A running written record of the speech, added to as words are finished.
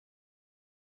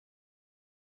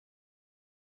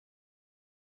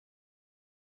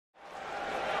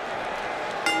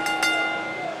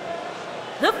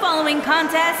The following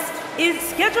contest is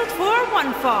scheduled for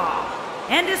one fall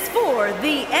and is for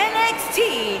the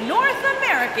NXT North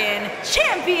American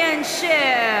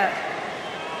Championship.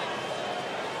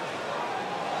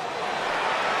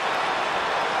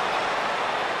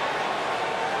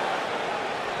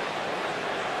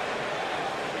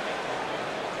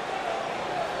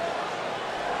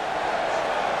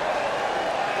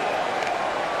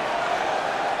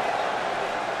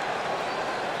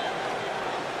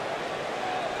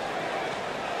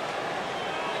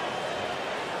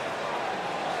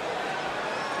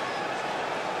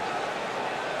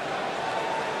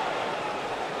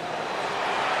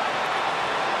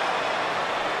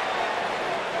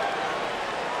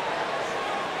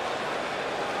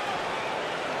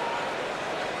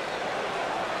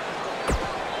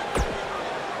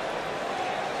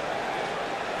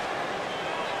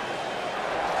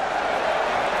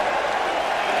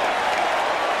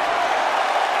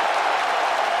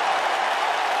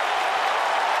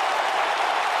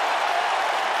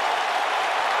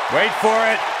 Wait for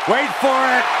it. Wait for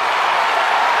it.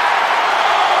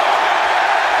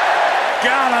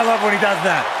 God, I love when he does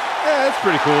that. Yeah, that's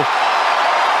pretty cool.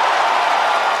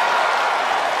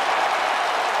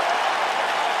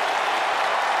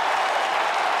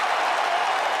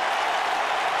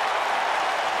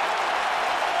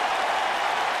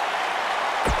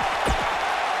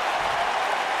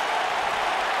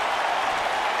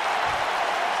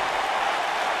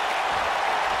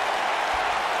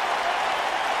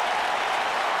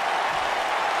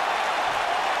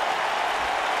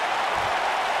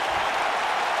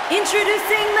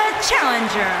 Introducing the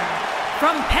challenger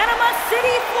from Panama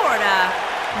City, Florida,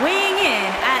 weighing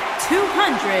in at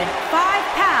 205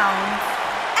 pounds,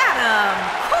 Adam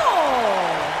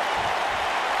Cole.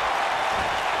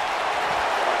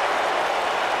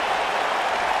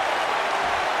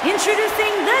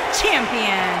 Introducing the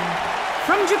champion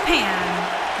from Japan,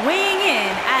 weighing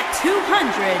in at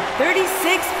 236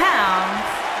 pounds,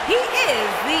 he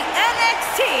is the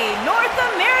NXT North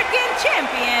American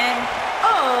Champion,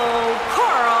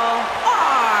 Okada.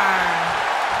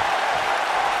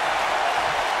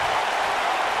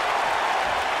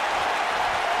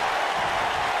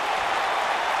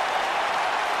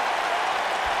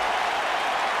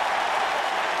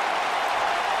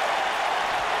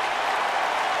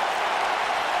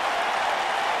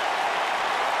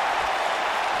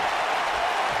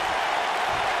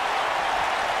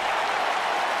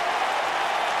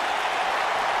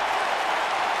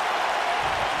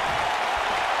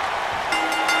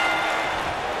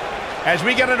 As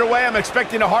we get underway, I'm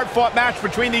expecting a hard-fought match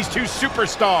between these two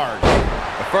superstars.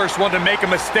 The first one to make a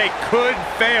mistake could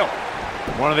fail.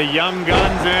 One of the young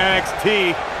guns in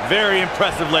NXT, very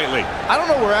impressive lately. I don't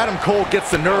know where Adam Cole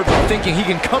gets the nerve of thinking he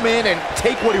can come in and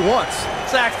take what he wants.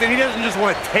 Saxton, he doesn't just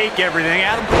want to take everything.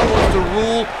 Adam Cole wants to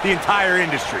rule the entire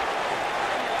industry.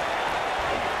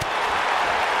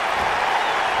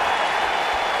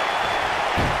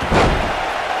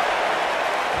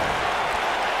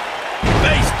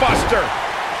 Buster.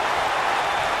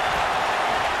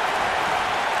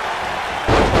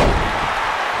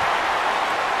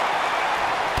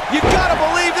 You gotta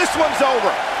believe this one's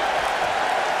over.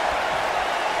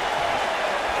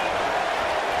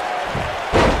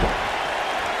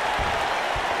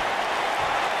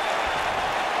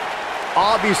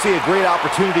 Obviously a great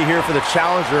opportunity here for the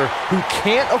challenger who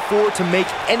can't afford to make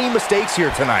any mistakes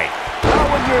here tonight. Not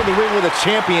when you're in the ring with a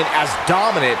champion as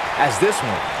dominant as this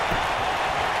one.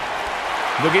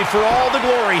 Looking for all the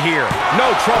glory here.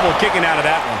 No trouble kicking out of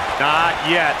that one. Not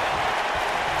yet.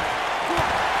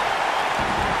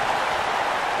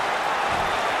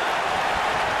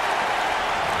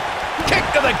 Kick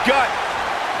to the gut.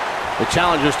 The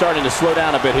challenger's starting to slow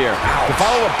down a bit here. To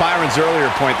follow up Byron's earlier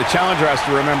point, the challenger has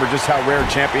to remember just how rare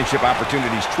championship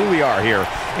opportunities truly are here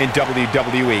in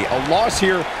WWE. A loss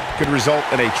here could result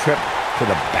in a trip to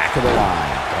the back of the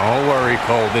line. Don't worry,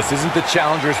 Cole. This isn't the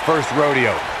challenger's first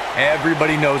rodeo.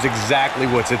 Everybody knows exactly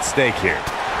what's at stake here.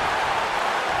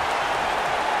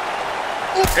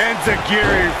 And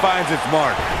Zagiri finds its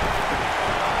mark.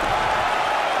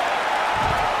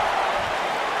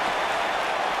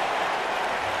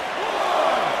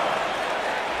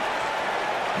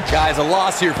 Guys, a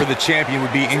loss here for the champion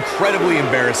would be incredibly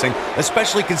embarrassing,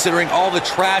 especially considering all the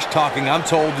trash talking I'm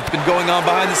told that's been going on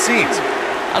behind the scenes.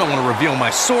 I don't want to reveal my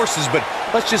sources, but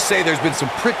let's just say there's been some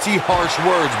pretty harsh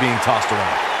words being tossed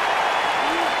around.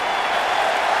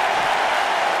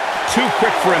 Too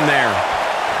quick for him there.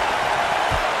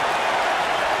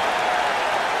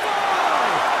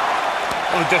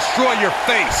 I'll destroy your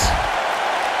face.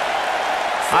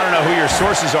 I don't know who your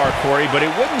sources are, Corey, but it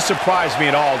wouldn't surprise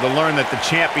me at all to learn that the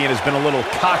champion has been a little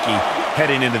cocky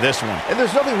heading into this one. And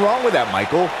there's nothing wrong with that,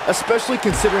 Michael, especially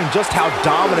considering just how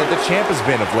dominant the champ has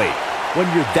been of late. When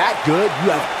you're that good,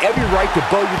 you have every right to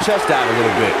bow your chest out a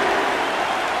little bit.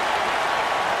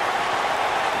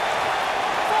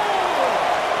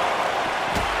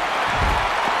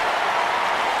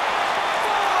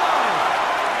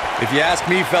 If you ask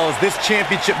me, fellas, this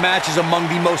championship match is among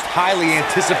the most highly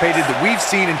anticipated that we've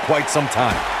seen in quite some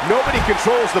time. Nobody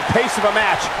controls the pace of a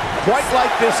match quite like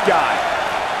this guy.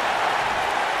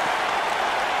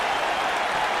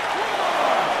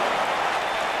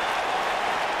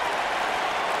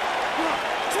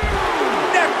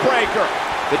 Neck breaker.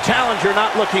 The challenger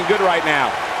not looking good right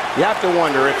now. You have to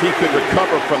wonder if he could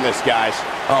recover from this, guys.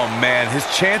 Oh, man, his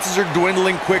chances are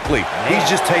dwindling quickly. He's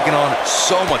just taken on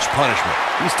so much punishment.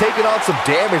 He's taken on some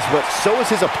damage, but so is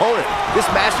his opponent. This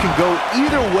match can go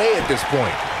either way at this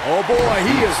point. Oh, boy,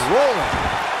 he is rolling.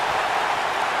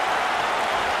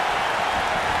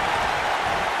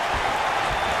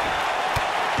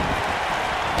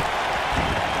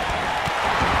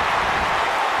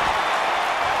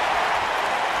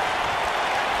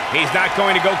 He's not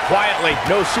going to go quietly.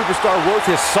 No superstar worth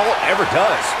his salt ever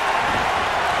does.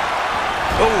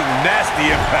 Oh, nasty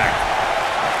impact.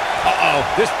 Uh-oh,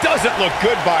 this doesn't look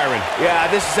good, Byron. Yeah,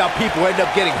 this is how people end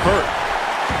up getting hurt.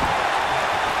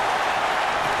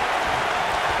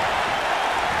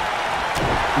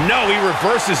 No, he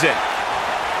reverses it.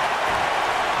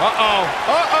 Uh-oh,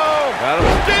 uh-oh.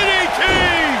 DDT!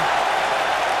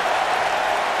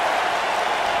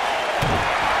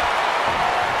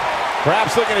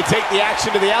 Perhaps looking to take the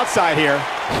action to the outside here.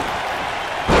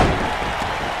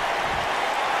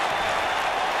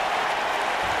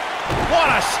 What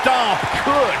a stomp.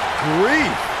 Good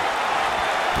grief.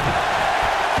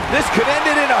 This could end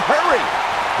it in a hurry.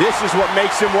 This is what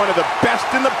makes him one of the best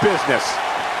in the business.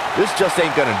 This just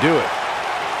ain't gonna do it.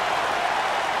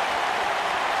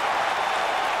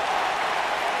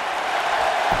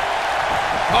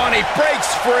 Oh, and he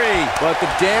breaks free. But the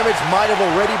damage might have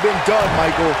already been done,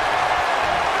 Michael.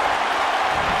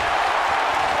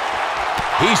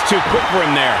 He's too quick for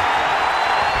him there.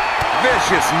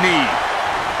 Vicious knee.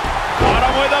 Caught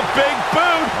him with a big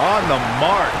boot. On the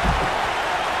mark.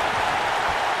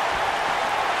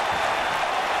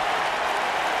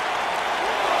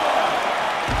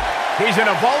 He's in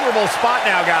a vulnerable spot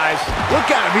now, guys. Look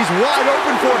at him. He's wide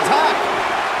open for a top.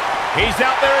 He's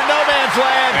out there in no man's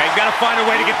land. He's got to find a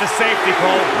way to get to safety,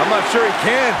 Cole. I'm not sure he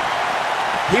can.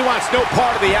 He wants no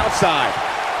part of the outside.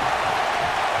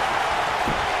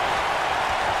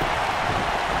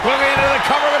 Looking into the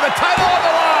cover with the title on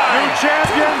the line. New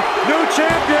champion, new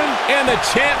champion. And the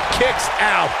champ kicks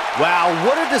out. Wow,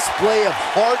 what a display of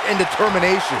heart and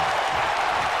determination.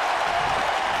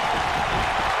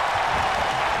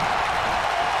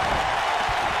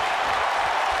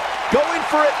 Going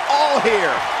for it all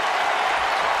here.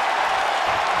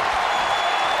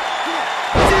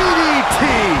 DDT.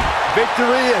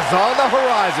 Victory is on the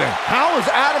horizon. How is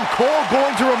Adam Cole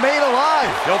going to remain alive?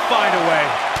 He'll find a way.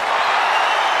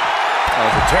 Oh,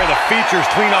 to tear the features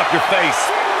clean off your face.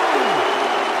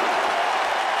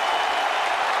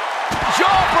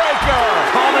 Jawbreaker.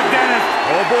 Call the dentist.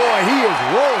 Oh boy, he is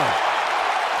rolling.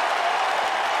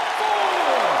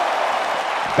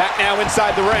 Back now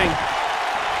inside the ring.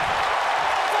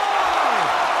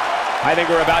 I think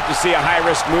we're about to see a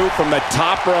high-risk move from the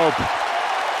top rope.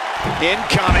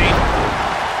 Incoming.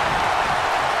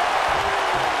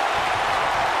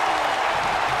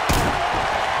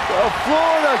 The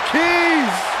Florida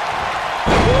Keys.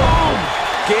 Boom.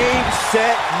 Game,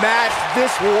 set, match.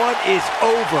 This one is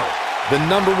over. The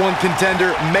 #1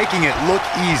 contender making it look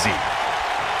easy.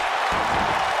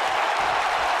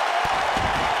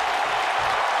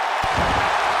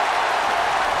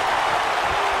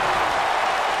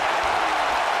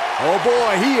 Oh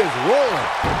boy, he is rolling.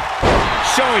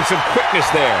 Showing some quickness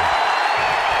there.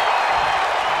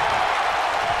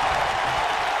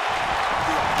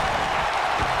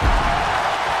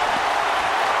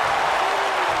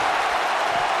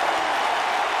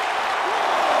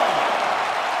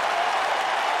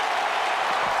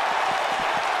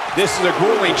 This is a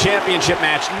grueling championship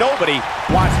match. Nobody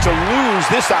wants to lose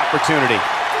this opportunity.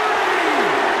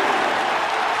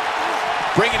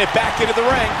 Bringing it back into the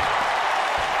ring.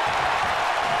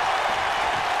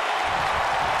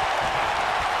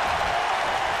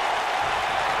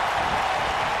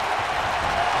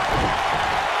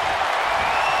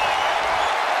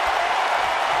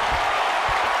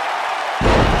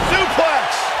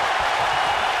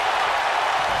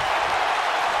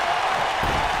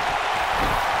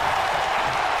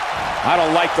 I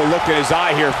don't like the look in his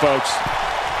eye here, folks.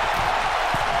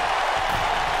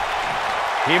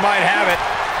 He might have it.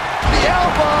 The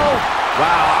elbow!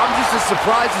 Wow, I'm just as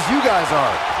surprised as you guys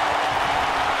are.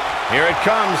 Here it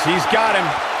comes. He's got him.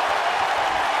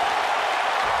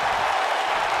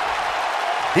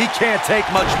 He can't take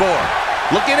much more.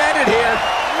 Looking at it here.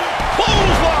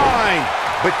 Clothesline!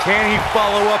 But can he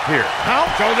follow up here? Count.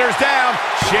 Shoulders down.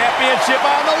 Championship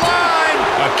on the line.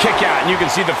 A kick out, and you can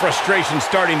see the frustration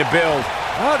starting to build.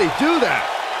 How'd he do that?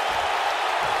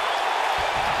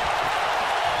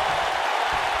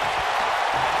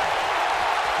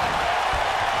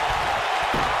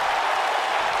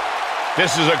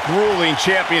 This is a grueling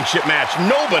championship match.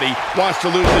 Nobody wants to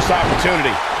lose this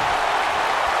opportunity.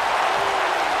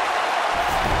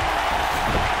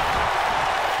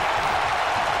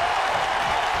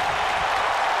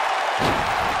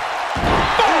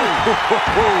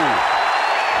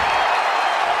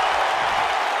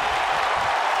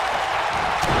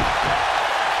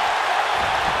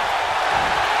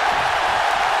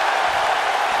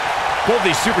 Both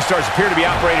these superstars appear to be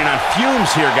operating on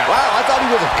fumes here, guys. Wow, I thought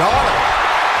he was a goner.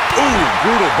 Ooh,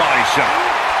 brutal body shot.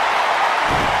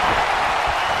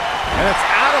 And it's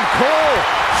Adam Cole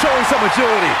showing some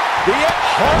agility. The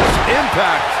harsh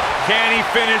impact. Can he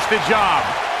finish the job?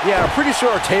 Yeah, I'm pretty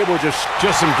sure our table just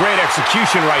some great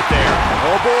execution right there.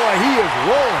 Oh boy, he is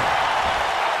rolling.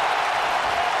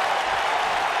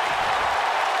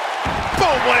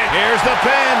 Boom, here's the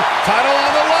pin. Title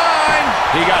on the line.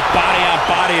 He got body on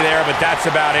body there, but that's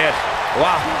about it.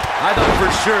 Wow, I thought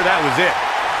for sure that was it.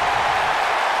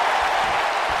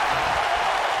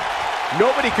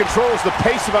 Nobody controls the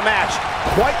pace of a match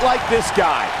quite like this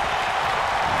guy.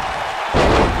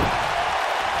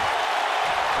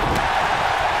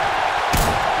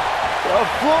 The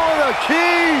Florida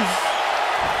Keys.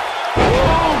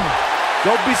 Boom.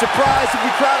 Don't be surprised if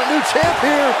we crown a new champ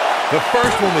here. The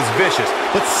first one was vicious,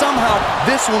 but somehow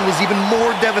this one was even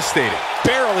more devastating.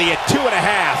 Barely at 2.5.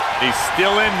 He's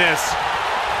still in this.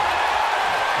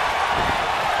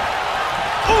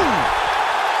 Ooh.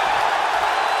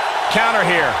 Counter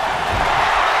here.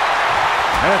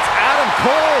 And it's Adam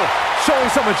Cole showing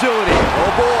some agility.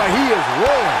 Oh boy, he is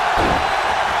rolling.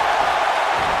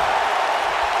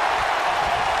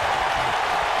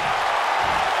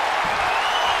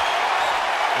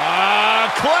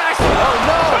 Classic. Oh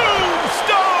no.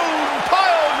 Tombstone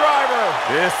pile driver.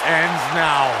 This ends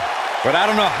now. But I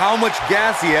don't know how much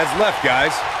gas he has left,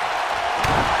 guys.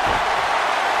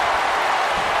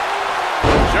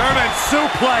 German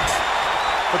suplex.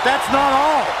 But that's not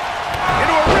all.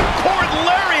 Into a ripcord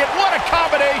lariat. What a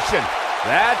combination.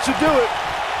 That should do it.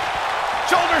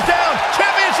 Shoulders down.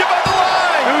 Championship on the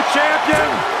line. New champion.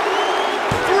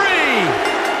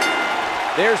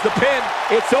 3. There's the pin.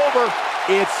 It's over.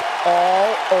 It's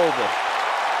all over.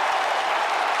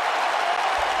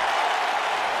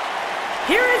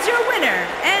 Here is your winner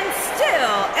and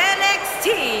still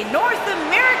NXT North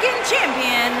American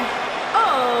Champion,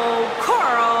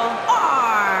 Okada.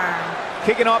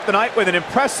 Kicking off the night with an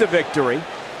impressive victory.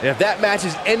 And if that match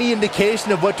is any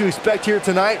indication of what to expect here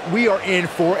tonight, we are in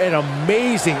for an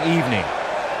amazing evening.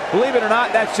 Believe it or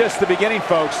not, that's just the beginning,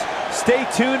 folks. Stay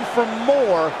tuned for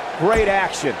more great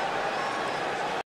action.